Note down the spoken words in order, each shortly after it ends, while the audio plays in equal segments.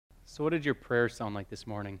So, what did your prayer sound like this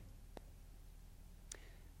morning?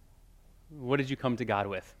 What did you come to God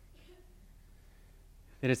with?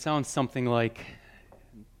 Did it sound something like,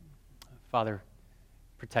 Father,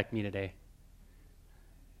 protect me today.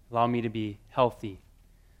 Allow me to be healthy.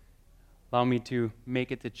 Allow me to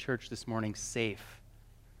make it to church this morning safe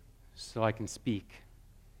so I can speak.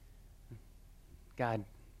 God,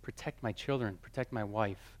 protect my children, protect my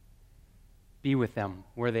wife. Be with them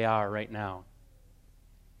where they are right now.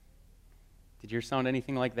 Did yours sound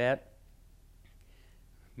anything like that?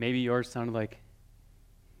 Maybe yours sounded like,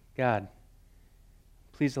 God,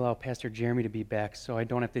 please allow Pastor Jeremy to be back so I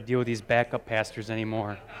don't have to deal with these backup pastors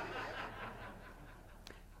anymore.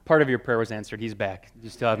 Part of your prayer was answered. He's back.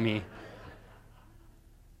 You still have me.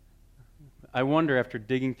 I wonder, after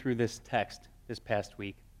digging through this text this past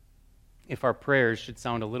week, if our prayers should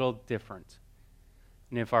sound a little different.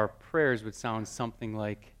 And if our prayers would sound something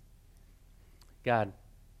like, God,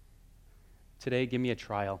 today give me a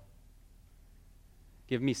trial.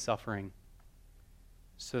 Give me suffering.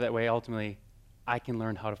 So that way, ultimately, I can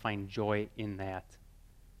learn how to find joy in that.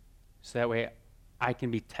 So that way, I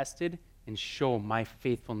can be tested and show my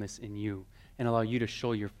faithfulness in you and allow you to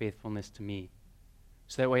show your faithfulness to me.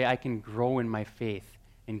 So that way, I can grow in my faith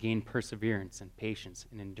and gain perseverance and patience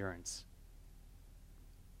and endurance.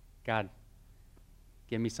 God,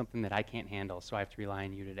 give me something that I can't handle, so I have to rely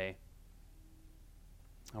on you today.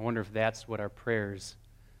 I wonder if that's what our prayers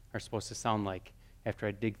are supposed to sound like after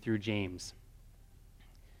I dig through James.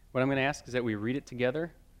 What I'm going to ask is that we read it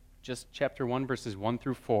together, just chapter 1, verses 1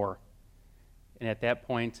 through 4. And at that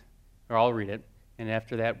point, or I'll read it, and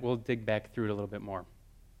after that, we'll dig back through it a little bit more.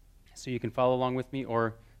 So you can follow along with me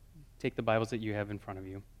or take the Bibles that you have in front of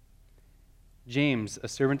you. James, a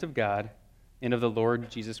servant of God and of the Lord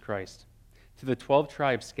Jesus Christ, to the 12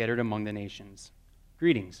 tribes scattered among the nations,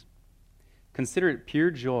 greetings. Consider it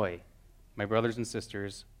pure joy, my brothers and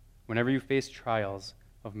sisters, whenever you face trials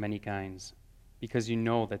of many kinds, because you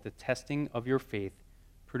know that the testing of your faith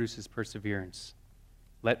produces perseverance.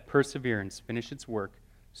 Let perseverance finish its work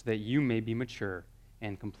so that you may be mature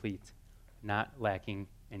and complete, not lacking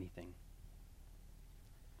anything.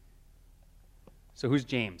 So who's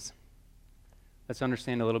James? Let's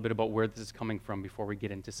understand a little bit about where this is coming from before we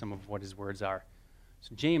get into some of what his words are.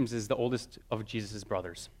 So James is the oldest of Jesus'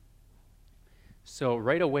 brothers. So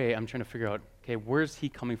right away, I'm trying to figure out, okay, where's he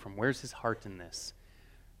coming from? Where's his heart in this?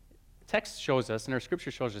 The text shows us, and our scripture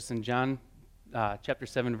shows us in John chapter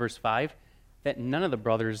 7, verse 5, that none of the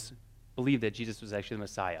brothers believed that Jesus was actually the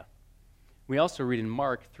Messiah. We also read in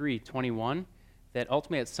Mark 3:21 that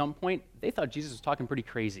ultimately at some point, they thought Jesus was talking pretty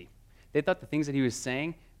crazy. They thought the things that he was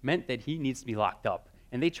saying meant that he needs to be locked up,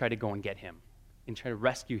 and they tried to go and get him and try to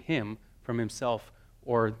rescue him from himself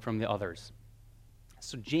or from the others.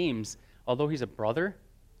 So James, although he's a brother,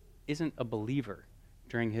 isn't a believer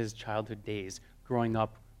during his childhood days growing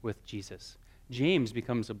up with Jesus. James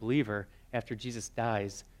becomes a believer after Jesus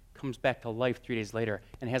dies, comes back to life 3 days later,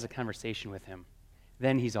 and has a conversation with him.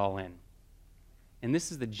 Then he's all in. And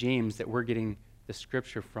this is the James that we're getting the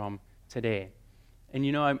scripture from today. And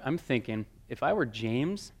you know, I'm thinking, if I were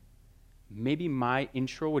James, maybe my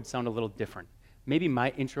intro would sound a little different. Maybe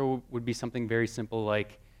my intro would be something very simple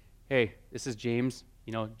like, hey, this is James,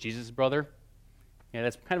 you know, Jesus' brother. Yeah,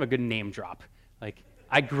 that's kind of a good name drop. Like,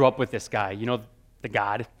 I grew up with this guy, you know, the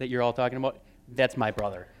God that you're all talking about, that's my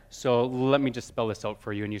brother. So let me just spell this out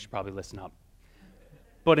for you, and you should probably listen up.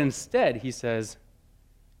 But instead, he says,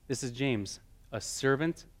 this is James, a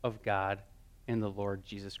servant of God and the Lord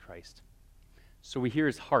Jesus Christ. So we hear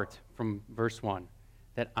his heart from verse 1,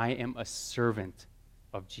 that I am a servant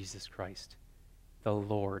of Jesus Christ, the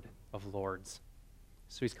Lord of Lords.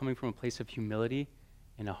 So he's coming from a place of humility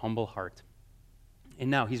and a humble heart.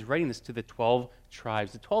 And now he's writing this to the 12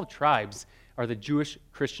 tribes. The 12 tribes are the Jewish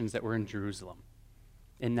Christians that were in Jerusalem.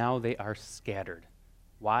 And now they are scattered.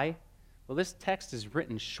 Why? Well, this text is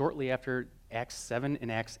written shortly after Acts 7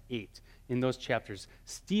 and Acts 8. In those chapters,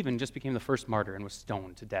 Stephen just became the first martyr and was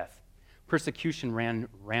stoned to death. Persecution ran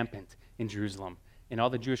rampant in Jerusalem, and all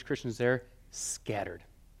the Jewish Christians there scattered.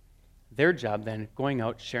 Their job then, going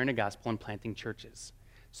out, sharing the gospel, and planting churches.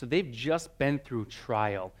 So they've just been through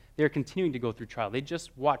trial. They're continuing to go through trial. They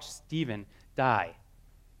just watched Stephen die.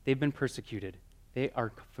 They've been persecuted. They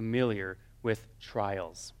are familiar with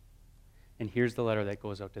trials. And here's the letter that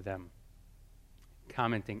goes out to them,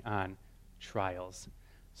 commenting on trials.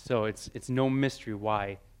 So it's no mystery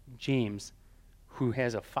why James, who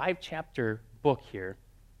has a 5-chapter book here,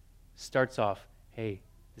 starts off, hey,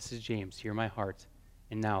 this is James, hear my heart.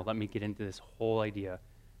 And now let me get into this whole idea.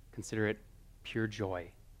 Consider it pure joy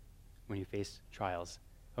when you face trials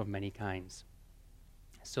of many kinds.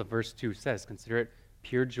 So verse 2 says, "Consider it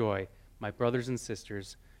pure joy, my brothers and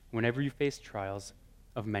sisters, whenever you face trials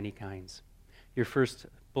of many kinds." Your first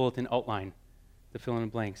bulletin outline, the fill in the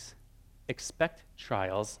blanks. Expect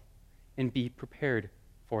trials and be prepared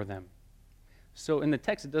for them. So in the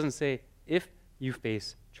text, it doesn't say if you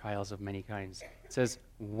face trials of many kinds. It says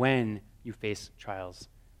when you face trials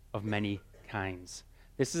of many kinds.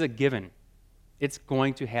 This is a given. It's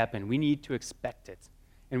going to happen. We need to expect it,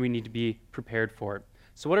 and we need to be prepared for it.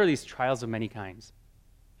 So what are these trials of many kinds?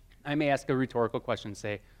 I may ask a rhetorical question,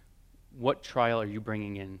 say, what trial are you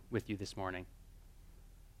bringing in with you this morning?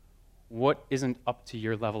 What isn't up to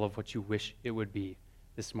your level of what you wish it would be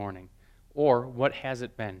this morning? Or what has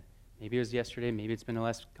it been? Maybe it was yesterday, maybe it's been the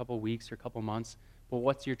last couple weeks or couple months, but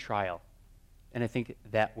what's your trial? And I think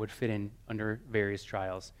that would fit in under various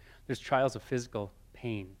trials. There's trials of physical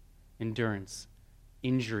pain, endurance,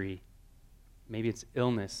 injury, maybe it's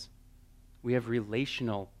illness. We have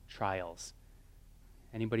relational trials.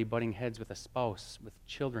 Anybody butting heads with a spouse, with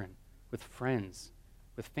children, with friends,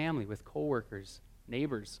 with family, with coworkers,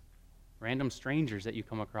 neighbors, random strangers that you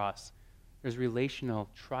come across. There's relational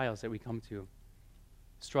trials that we come to.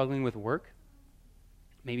 Struggling with work.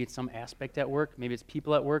 Maybe it's some aspect at work. Maybe it's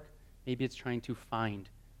people at work. Maybe it's trying to find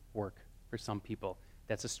work for some people.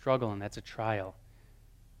 That's a struggle and that's a trial.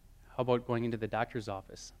 How about going into the doctor's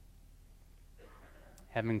office?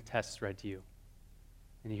 Having tests read to you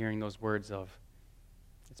and hearing those words of,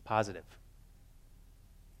 it's positive.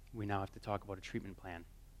 We now have to talk about a treatment plan.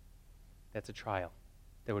 That's a trial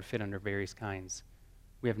that would fit under various kinds.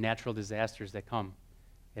 We have natural disasters that come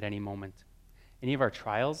at any moment. Any of our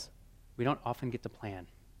trials, we don't often get to plan.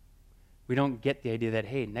 We don't get the idea that,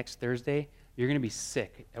 hey, next Thursday, you're going to be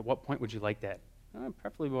sick. At what point would you like that?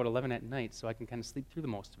 Preferably about 11 at night so I can kind of sleep through the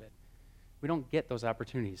most of it. We don't get those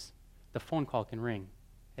opportunities. The phone call can ring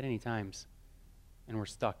at any times, and we're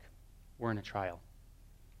stuck. We're in a trial.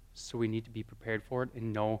 So we need to be prepared for it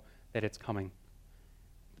and know that it's coming.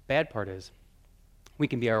 The bad part is we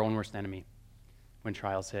can be our own worst enemy when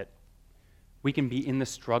trials hit. We can be in the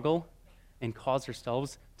struggle and cause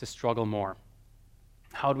ourselves to struggle more.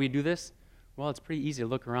 How do we do this? Well, it's pretty easy to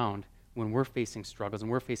look around when we're facing struggles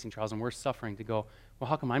and we're facing trials and we're suffering to go, well,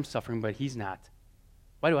 how come I'm suffering but he's not?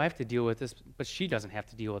 Why do I have to deal with this but she doesn't have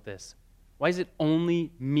to deal with this? Why is it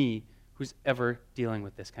only me who's ever dealing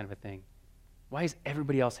with this kind of a thing? Why does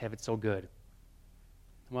everybody else have it so good?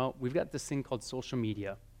 Well, we've got this thing called social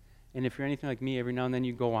media. And if you're anything like me, every now and then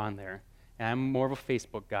you go on there. And I'm more of a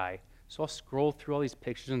Facebook guy. So I'll scroll through all these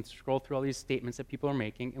pictures and scroll through all these statements that people are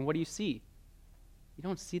making. And what do you see? You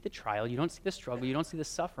don't see the trial. You don't see the struggle. You don't see the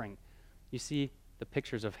suffering. You see the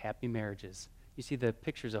pictures of happy marriages. You see the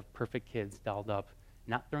pictures of perfect kids dolled up,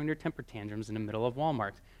 not throwing their temper tantrums in the middle of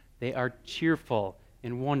Walmart. They are cheerful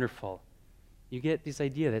and wonderful. You get this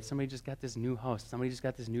idea that somebody just got this new house, somebody just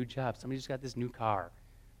got this new job, somebody just got this new car.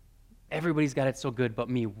 Everybody's got it so good but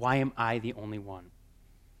me. Why am I the only one?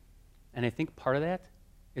 And I think part of that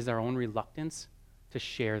is our own reluctance to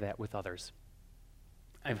share that with others.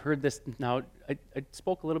 I've heard this now, I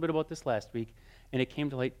spoke a little bit about this last week, and it came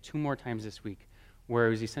to light 2 more times this week, where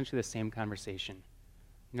it was essentially the same conversation.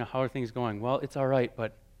 You know, how are things going? Well, it's all right,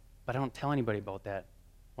 but I don't tell anybody about that.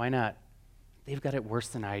 Why not? They've got it worse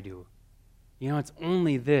than I do. You know, it's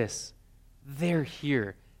only this. They're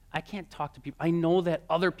here. I can't talk to people. I know that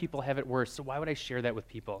other people have it worse, so why would I share that with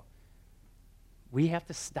people? We have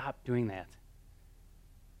to stop doing that.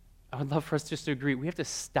 I would love for us just to agree. We have to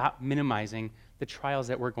stop minimizing the trials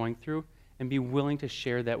that we're going through and be willing to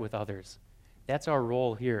share that with others. That's our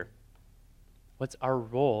role here. What's our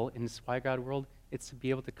role in this Why God world? It's to be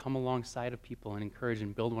able to come alongside of people and encourage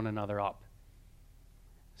and build one another up.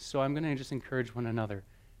 So I'm going to just encourage one another.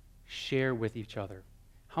 Share with each other.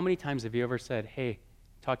 How many times have you ever said, hey,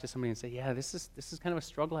 talk to somebody and say, yeah, this is kind of a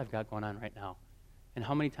struggle I've got going on right now? And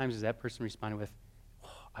how many times has that person responded with, oh,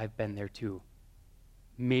 I've been there too.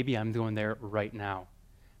 Maybe I'm going there right now.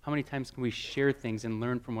 How many times can we share things and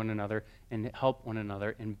learn from one another and help one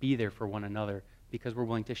another and be there for one another because we're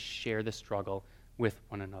willing to share the struggle with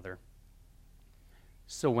one another?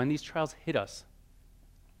 So when these trials hit us,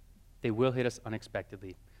 they will hit us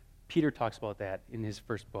unexpectedly. Peter talks about that in his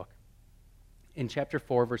first book. In chapter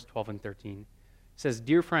 4, verse 12 and 13, it says,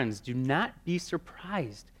 "Dear friends, do not be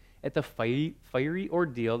surprised at the fiery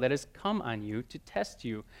ordeal that has come on you to test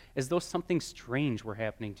you, as though something strange were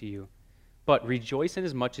happening to you. But rejoice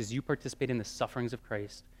inasmuch as you participate in the sufferings of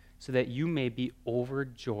Christ, so that you may be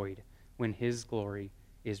overjoyed when his glory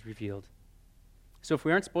is revealed." So if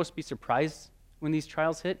we aren't supposed to be surprised when these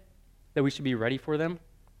trials hit, that we should be ready for them,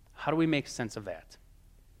 how do we make sense of that?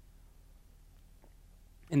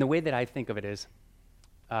 And the way that I think of it is,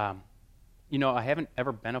 I haven't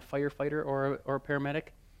ever been a firefighter or a paramedic.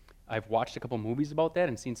 I've watched a couple movies about that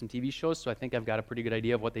and seen some TV shows, so I think I've got a pretty good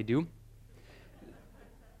idea of what they do.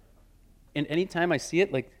 And anytime I see it,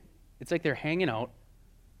 it's like they're hanging out,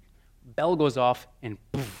 bell goes off, and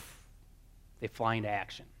poof, they fly into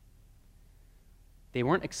action. They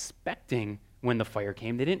weren't expecting when the fire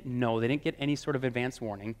came. They didn't know. They didn't get any sort of advance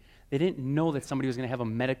warning. They didn't know that somebody was going to have a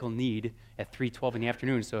medical need at 3:12 in the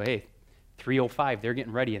afternoon. So, hey, 3:05, they're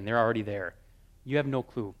getting ready, and they're already there. You have no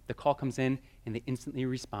clue. The call comes in, and they instantly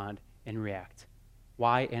respond and react.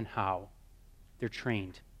 Why and how? They're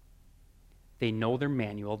trained. They know their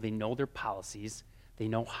manual. They know their policies. They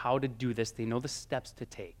know how to do this. They know the steps to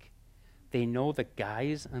take. They know the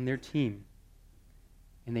guys on their team,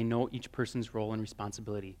 and they know each person's role and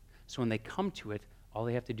responsibility. So when they come to it, all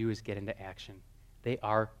they have to do is get into action. They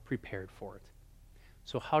are prepared for it.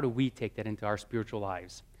 So how do we take that into our spiritual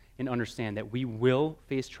lives and understand that we will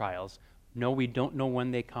face trials? No, we don't know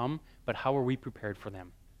when they come, but how are we prepared for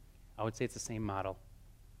them? I would say it's the same model.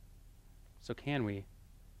 So can we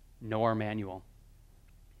know our manual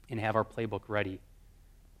and have our playbook ready,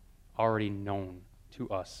 already known to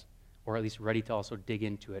us, or at least ready to also dig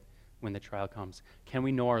into it when the trial comes? Can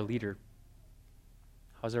we know our leader?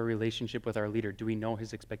 How's our relationship with our leader? Do we know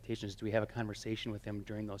his expectations? Do we have a conversation with him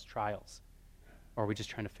during those trials? Or are we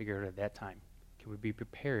just trying to figure it out at that time? Can we be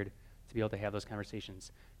prepared to be able to have those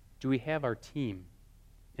conversations? Do we have our team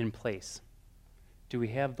in place? Do we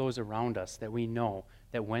have those around us that we know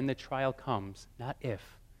that when the trial comes, not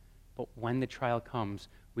if, but when the trial comes,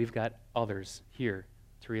 we've got others here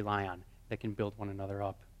to rely on that can build one another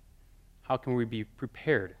up? How can we be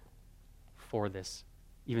prepared for this,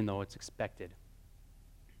 even though it's expected?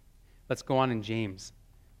 Let's go on in James.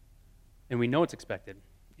 And we know it's expected.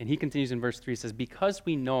 And he continues in verse 3, says, because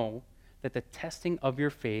we know that the testing of your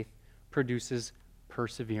faith produces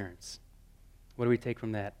perseverance. What do we take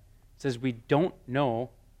from that? It says we don't know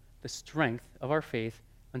the strength of our faith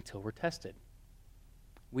until we're tested.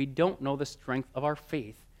 We don't know the strength of our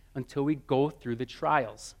faith until we go through the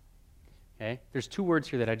trials. Okay? There's two words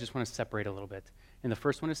here that I just want to separate a little bit. And the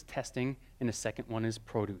first one is testing, and the second one is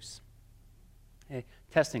produce. Okay?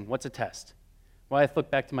 Testing, what's a test? Well, I look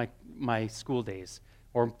back to my school days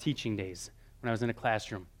or teaching days when I was in a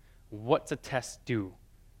classroom. What's a test do?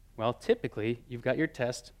 Well, typically, you've got your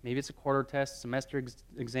test. Maybe it's a quarter test, semester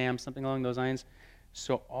exam, something along those lines.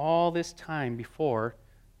 So all this time before,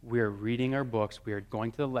 we're reading our books, we're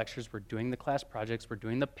going to the lectures, we're doing the class projects, we're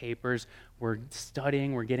doing the papers, we're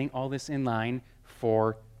studying, we're getting all this in line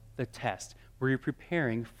for the test. We're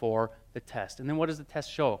preparing for the test. And then what does the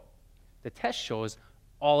test show? The test shows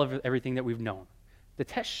all of everything that we've known. The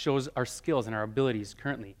test shows our skills and our abilities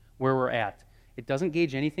currently, where we're at. It doesn't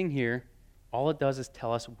gauge anything here. All it does is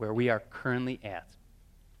tell us where we are currently at.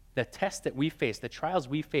 The test that we face, the trials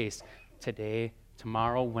we face today,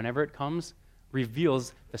 tomorrow, whenever it comes,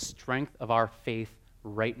 reveals the strength of our faith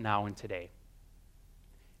right now and today.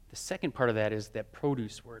 The second part of that is that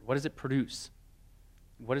produce word. What does it produce?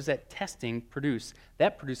 What does that testing produce?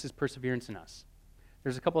 That produces perseverance in us.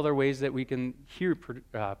 There's a couple other ways that we can hear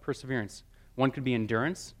perseverance. One could be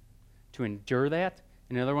endurance, to endure that,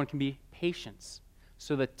 and another one can be patience.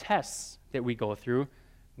 So the tests that we go through,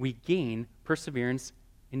 we gain perseverance,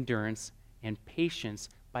 endurance, and patience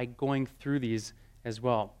by going through these as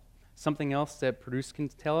well. Something else that produce can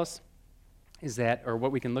tell us is that, or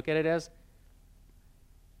what we can look at it as,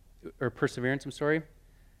 or perseverance,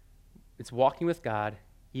 it's walking with God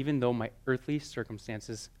even though my earthly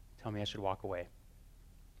circumstances tell me I should walk away.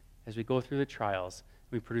 As we go through the trials,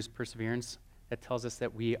 we produce perseverance. That tells us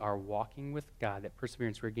that we are walking with God, that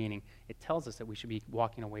perseverance we're gaining. It tells us that we should be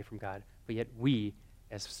walking away from God, but yet we,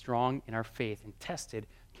 as strong in our faith and tested,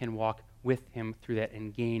 can walk with him through that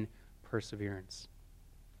and gain perseverance.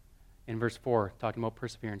 In verse 4, talking about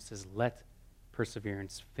perseverance, says, let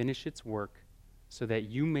perseverance finish its work so that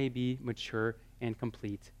you may be mature and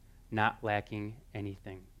complete, not lacking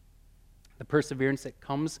anything. The perseverance that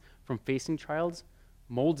comes from facing trials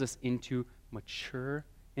molds us into mature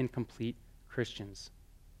and complete Christians.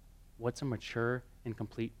 What's a mature and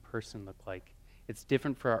complete person look like? It's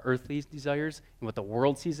different for our earthly desires and what the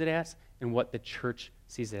world sees it as and what the church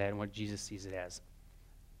sees it as and what Jesus sees it as.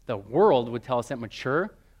 The world would tell us that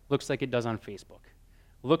mature looks like it does on Facebook.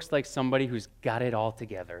 Looks like somebody who's got it all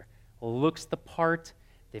together. Looks the part.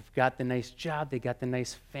 They've got the nice job. They've got the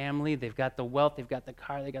nice family. They've got the wealth. They've got the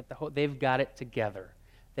car. They've got it together.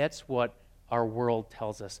 That's what our world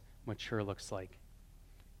tells us mature looks like.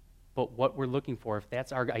 But what we're looking for, if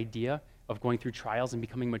that's our idea of going through trials and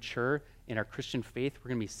becoming mature in our Christian faith, we're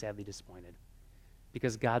going to be sadly disappointed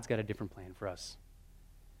because God's got a different plan for us.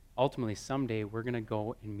 ultimately, someday, we're going to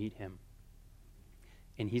go and meet him.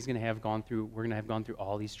 And we're going to have gone through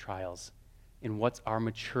all these trials. And what's our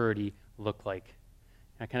maturity look like?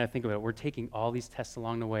 And I kind of think about it. We're taking all these tests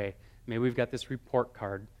along the way. Maybe we've got this report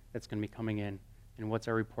card that's going to be coming in. And what's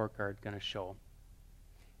our report card going to show?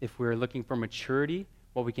 If we're looking for maturity,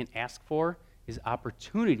 what we can ask for is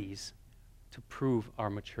opportunities to prove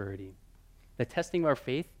our maturity. The testing of our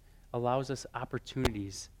faith allows us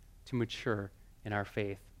opportunities to mature in our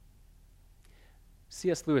faith.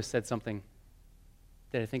 C.S. Lewis said something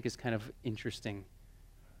that I think is kind of interesting.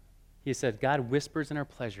 He said, God whispers in our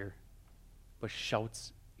pleasure, but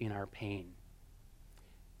shouts in our pain.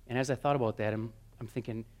 And as I thought about that, I'm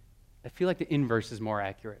thinking, I feel like the inverse is more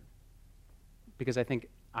accurate. Because I think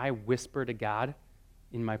I whisper to God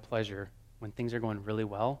in my pleasure when things are going really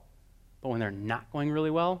well, but when they're not going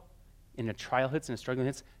really well, and a trial hits and a struggle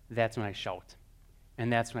hits, that's when I shout.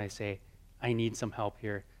 And that's when I say, I need some help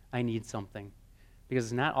here. I need something. Because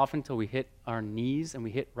it's not often until we hit our knees and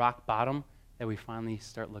we hit rock bottom that we finally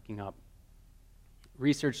start looking up.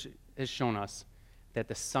 Research has shown us that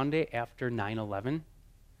the Sunday after 9/11,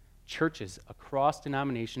 churches across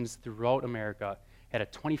denominations throughout America had a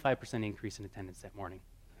 25% increase in attendance that morning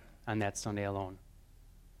on that Sunday alone.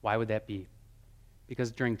 Why would that be?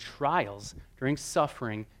 Because during trials, during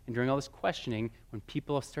suffering, and during all this questioning, when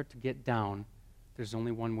people start to get down, there's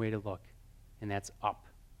only one way to look, and that's up.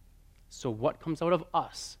 So what comes out of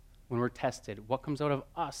us when we're tested? What comes out of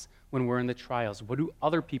us when we're in the trials? What do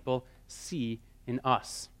other people see in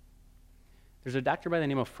us? There's a doctor by the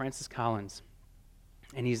name of Francis Collins,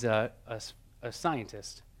 and he's a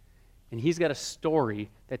scientist. And he's got a story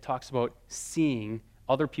that talks about seeing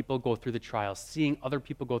other people go through the trials, seeing other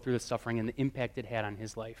people go through the suffering and the impact it had on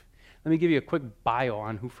his life. Let me give you a quick bio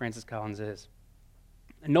on who Francis Collins is.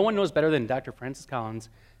 And no one knows better than Dr. Francis Collins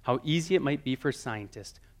how easy it might be for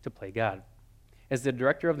scientists to play God. As the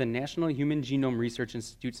director of the National Human Genome Research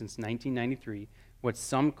Institute since 1993, what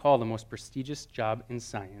some call the most prestigious job in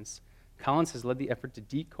science, Collins has led the effort to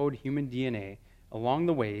decode human DNA, along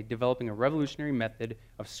the way developing a revolutionary method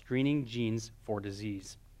of screening genes for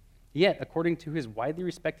disease. Yet, according to his widely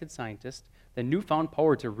respected scientist, the newfound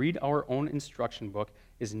power to read our own instruction book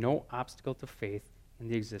is no obstacle to faith in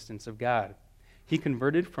the existence of God. He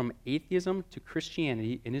converted from atheism to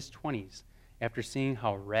Christianity in his 20s after seeing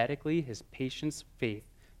how radically his patients' faith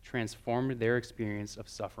transformed their experience of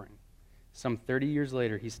suffering. Some 30 years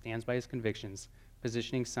later, he stands by his convictions,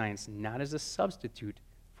 positioning science not as a substitute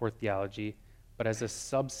for theology, but as a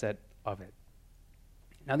subset of it.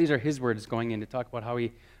 Now, these are his words going in to talk about how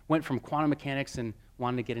he went from quantum mechanics and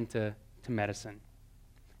wanted to get into medicine.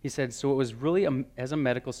 He said, so it was really as a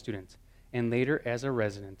medical student and later as a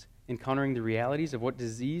resident, encountering the realities of what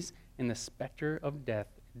disease and the specter of death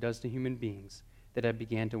does to human beings, that I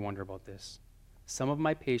began to wonder about this. Some of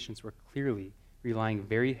my patients were clearly relying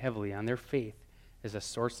very heavily on their faith as a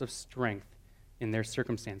source of strength in their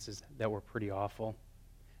circumstances that were pretty awful.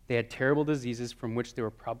 They had terrible diseases from which they were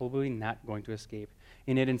probably not going to escape.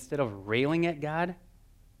 And yet, instead of railing at God,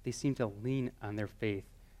 they seemed to lean on their faith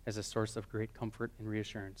as a source of great comfort and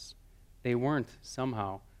reassurance. They weren't,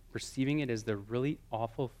 somehow, perceiving it as the really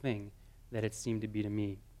awful thing that it seemed to be to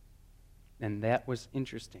me. And that was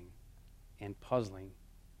interesting and puzzling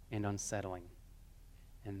and unsettling.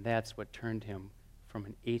 And that's what turned him from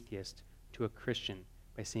an atheist to a Christian,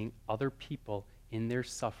 by seeing other people in their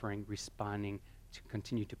suffering responding to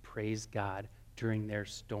continue to praise God during their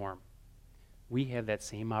storm. We have that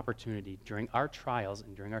same opportunity during our trials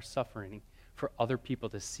and during our suffering for other people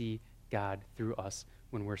to see God through us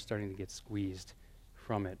when we're starting to get squeezed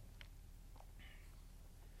from it.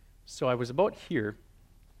 So I was about here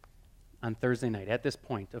on Thursday night at this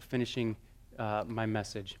point of finishing my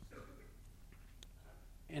message,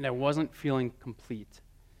 and I wasn't feeling complete.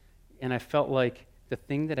 And I felt like the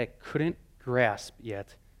thing that I couldn't grasp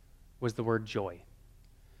yet was the word joy.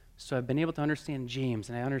 So I've been able to understand James,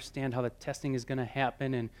 and I understand how the testing is going to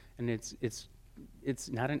happen, and it's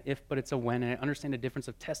not an if, but it's a when, and I understand the difference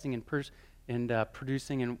of testing and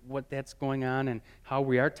producing and what that's going on, and how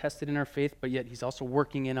we are tested in our faith, but yet he's also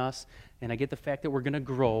working in us, and I get the fact that we're going to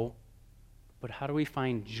grow, but how do we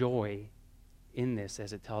find joy in this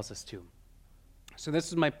as it tells us to? So this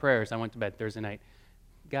is my prayer as I went to bed Thursday night.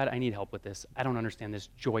 God, I need help with this. I don't understand this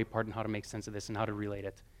joy part and how to make sense of this and how to relate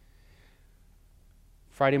it.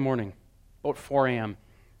 Friday morning, about 4 a.m.,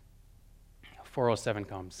 4:07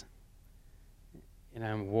 comes, and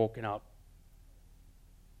I'm woken up.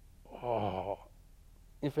 Oh,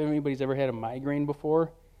 if anybody's ever had a migraine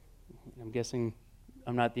before, I'm guessing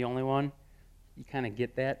I'm not the only one, you kind of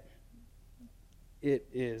get that. It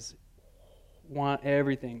is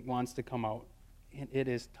everything wants to come out, and it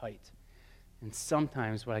is tight. And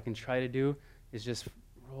sometimes what I can try to do is just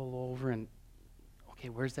roll over and, okay,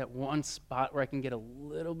 where's that one spot where I can get a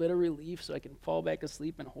little bit of relief so I can fall back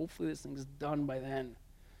asleep, and hopefully this thing's done by then.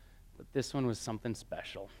 But this one was something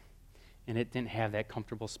special, and it didn't have that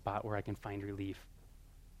comfortable spot where I can find relief.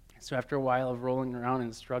 So after a while of rolling around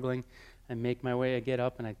and struggling, I make my way, I get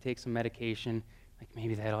up, and I take some medication, like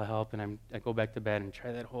maybe that'll help, and I go back to bed and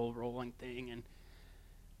try that whole rolling thing, and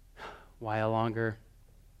a while longer,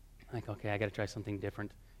 like, okay, I got to try something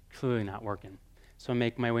different. Clearly not working. So I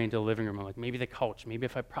make my way into the living room. I'm like, maybe the couch, maybe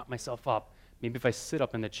if I prop myself up, maybe if I sit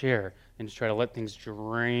up in the chair and just try to let things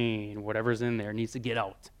drain, whatever's in there needs to get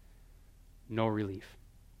out. No relief.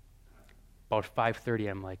 About 5:30,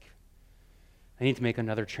 I'm like, I need to make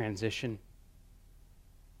another transition.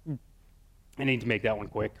 I need to make that one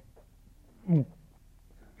quick.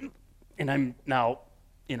 And I'm now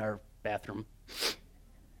in our bathroom.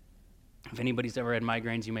 If anybody's ever had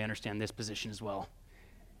migraines, you may understand this position as well.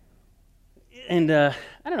 And I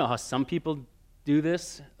don't know how some people do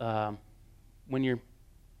this when you're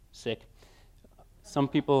sick. Some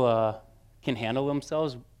people can handle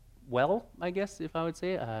themselves well, I guess, if I would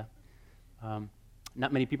say.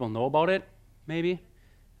 Not many people know about it, maybe.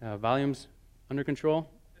 Volume's under control.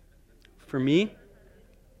 For me,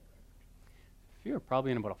 if you're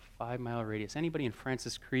probably in about a 5-mile radius, anybody in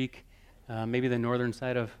Francis Creek, maybe the northern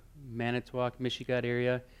side of Manitowoc, Michigan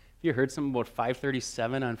area, if you heard something about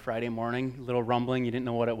 5:37 on Friday morning, a little rumbling, you didn't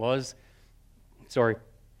know what it was, sorry.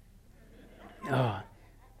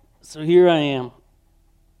 So here I am,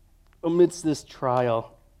 amidst this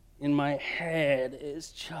trial, and my head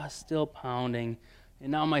is just still pounding,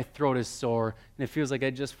 and now my throat is sore, and it feels like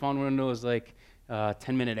I just found one of those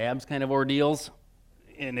 10-minute abs kind of ordeals,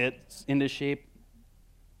 and it's into shape.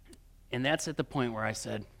 And that's at the point where I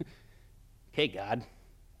said, okay, God,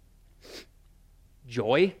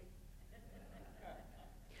 joy?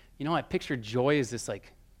 I pictured joy as this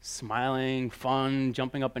smiling, fun,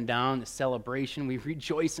 jumping up and down, the celebration. We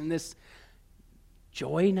rejoice in this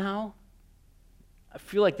joy now. I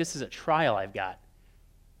feel like this is a trial I've got.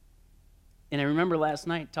 And I remember last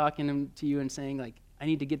night talking to you and saying, I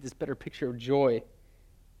need to get this better picture of joy.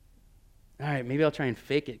 All right, maybe I'll try and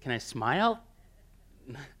fake it. Can I smile?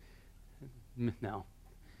 No,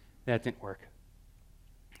 that didn't work.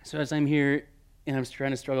 So as I'm here and I'm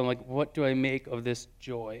trying to struggle, I'm like, what do I make of this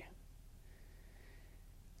joy?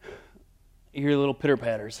 You hear little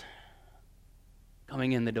pitter-patters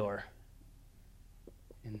coming in the door.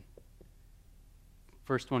 And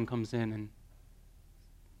first one comes in and,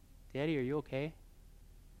 Daddy, are you okay?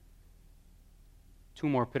 2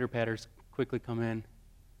 more pitter-patters quickly come in.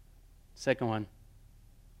 Second one,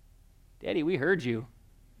 Daddy, we heard you.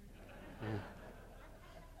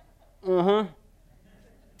 I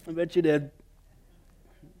bet you did.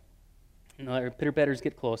 Our pitter-patters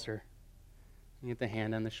get closer. You get the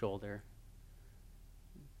hand on the shoulder.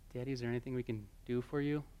 Daddy, is there anything we can do for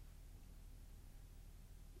you?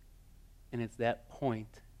 And it's that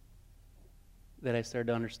point that I started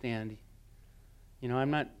to understand,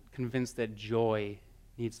 I'm not convinced that joy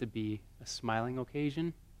needs to be a smiling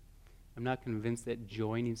occasion. I'm not convinced that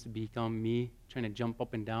joy needs to become me trying to jump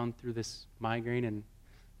up and down through this migraine and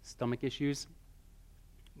stomach issues.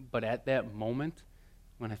 But at that moment,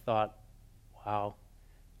 when I thought, wow,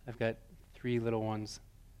 I've got 3 little ones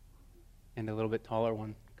and a little bit taller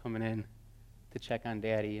one coming in to check on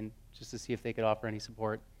Daddy and just to see if they could offer any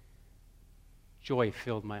support, joy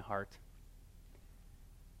filled my heart.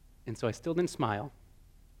 And so I still didn't smile,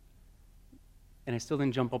 and I still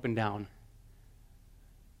didn't jump up and down.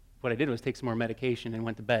 What I did was take some more medication and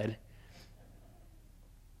went to bed.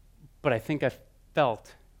 But I think I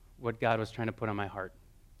felt what God was trying to put on my heart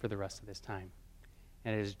for the rest of this time.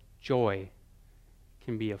 And it is joy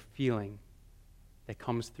can be a feeling that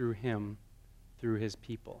comes through Him, through His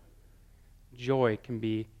people. Joy can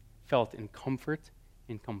be felt in comfort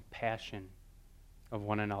and compassion of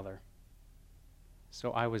one another.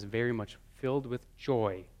 So I was very much filled with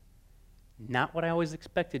joy, not what I always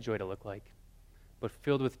expected joy to look like, but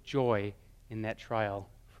filled with joy in that trial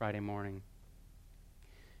Friday morning.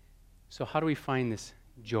 So how do we find this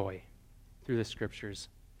joy through the Scriptures?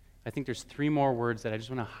 I think there's 3 more words that I just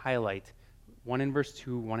want to highlight, one in verse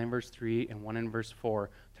 2, one in verse 3, and one in verse 4,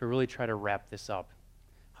 to really try to wrap this up.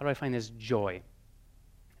 How do I find this joy?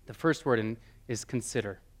 The first word is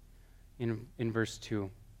consider in verse 2.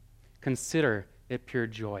 Consider it pure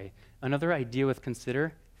joy. Another idea with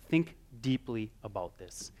consider, think deeply about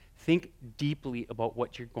this. Think deeply about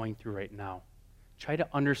what you're going through right now. Try to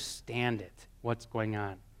understand it, what's going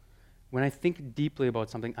on. When I think deeply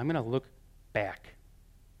about something, I'm going to look back.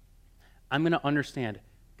 I'm going to understand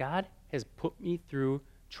God has put me through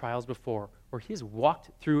trials before, or he has walked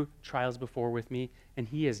through trials before with me, and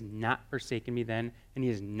he has not forsaken me then, and he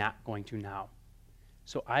is not going to now.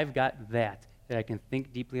 So I've got that I can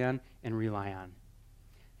think deeply on and rely on.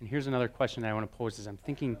 And here's another question that I want to pose as I'm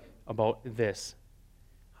thinking about this.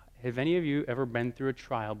 Have any of you ever been through a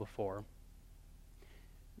trial before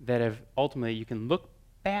that have ultimately you can look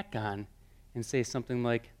back on and say something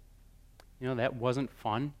like, that wasn't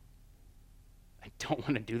fun. I don't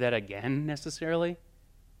want to do that again necessarily,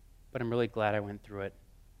 but I'm really glad I went through it.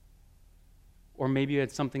 Or maybe you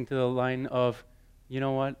had something to the line of, you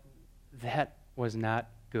know what, that was not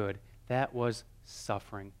good. That was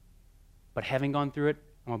suffering. But having gone through it,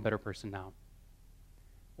 I'm a better person now.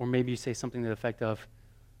 Or maybe you say something to the effect of,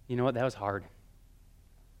 you know what, that was hard.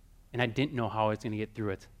 And I didn't know how I was going to get through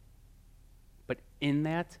it. But in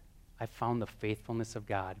that, I found the faithfulness of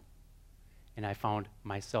God. And I found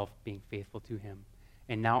myself being faithful to him.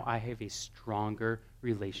 And now I have a stronger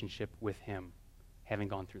relationship with him, having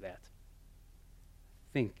gone through that.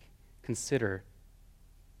 Consider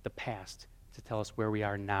the past to tell us where we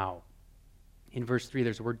are now. In verse 3,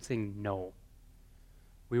 there's a word saying know.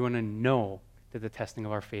 We want to know that the testing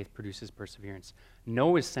of our faith produces perseverance.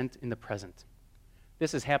 Know is sent in the present.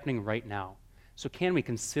 This is happening right now. So can we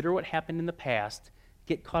consider what happened in the past,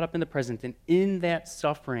 get caught up in the present, and in that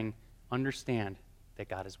suffering, understand that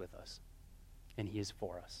God is with us, and he is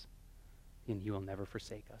for us, and he will never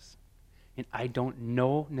forsake us. And I don't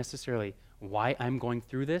know necessarily why I'm going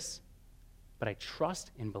through this, but I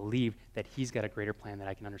trust and believe that he's got a greater plan that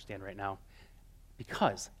I can understand right now,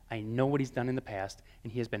 because I know what he's done in the past,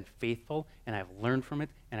 and he has been faithful, and I've learned from it,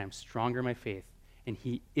 and I'm stronger in my faith, and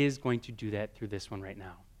he is going to do that through this one right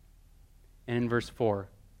now. And in verse 4,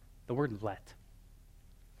 the word let.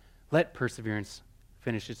 Let perseverance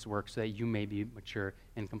finish its work so that you may be mature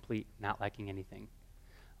and complete, not lacking anything.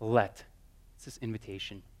 Let. It's this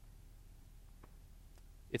invitation.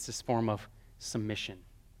 It's this form of submission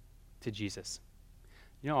to Jesus.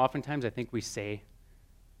 Oftentimes I think we say,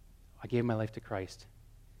 I gave my life to Christ.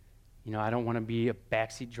 I don't want to be a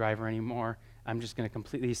backseat driver anymore. I'm just going to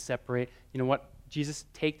completely separate. You know what? Jesus,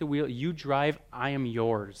 take the wheel. You drive. I am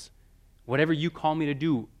yours. Whatever you call me to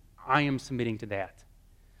do, I am submitting to that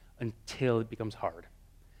until it becomes hard,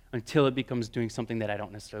 until it becomes doing something that I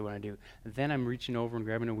don't necessarily want to do. Then I'm reaching over and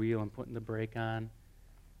grabbing a wheel and putting the brake on.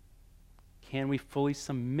 Can we fully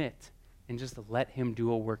submit and just let him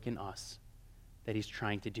do a work in us that he's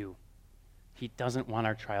trying to do? He doesn't want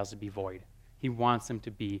our trials to be void. He wants them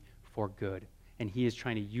to be for good, and he is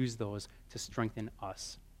trying to use those to strengthen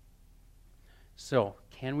us. So,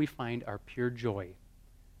 can we find our pure joy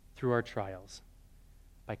through our trials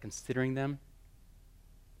by considering them,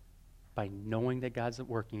 by knowing that God's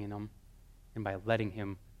working in them, and by letting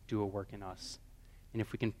him do a work in us? And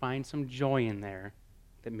if we can find some joy in there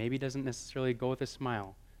that maybe doesn't necessarily go with a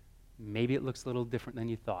smile, maybe it looks a little different than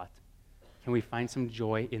you thought, can we find some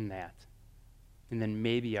joy in that? And then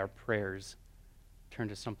maybe our prayers turn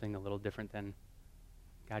to something a little different than,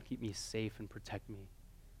 God, keep me safe and protect me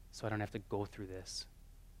so I don't have to go through this.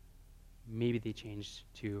 Maybe they change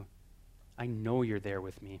to, I know you're there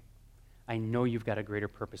with me. I know you've got a greater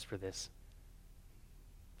purpose for this.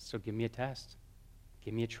 So give me a test.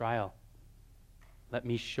 Give me a trial. Let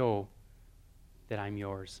me show that I'm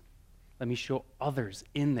yours. Let me show others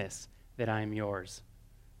in this that I'm yours.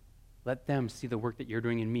 Let them see the work that you're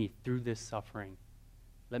doing in me through this suffering.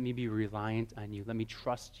 Let me be reliant on you. Let me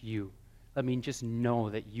trust you. Let me just know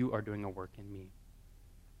that you are doing a work in me.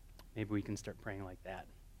 Maybe we can start praying like that.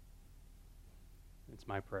 It's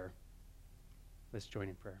my prayer. Let's join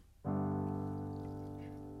in prayer.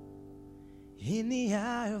 In the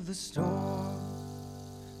eye of the storm,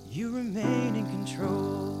 you remain in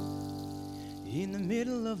control. In the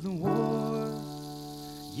middle of the war,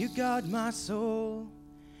 you guard my soul.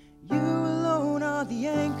 You alone are the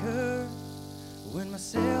anchor when my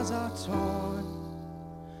sails are torn.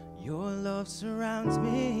 Your love surrounds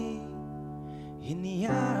me in the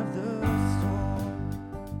eye of the storm.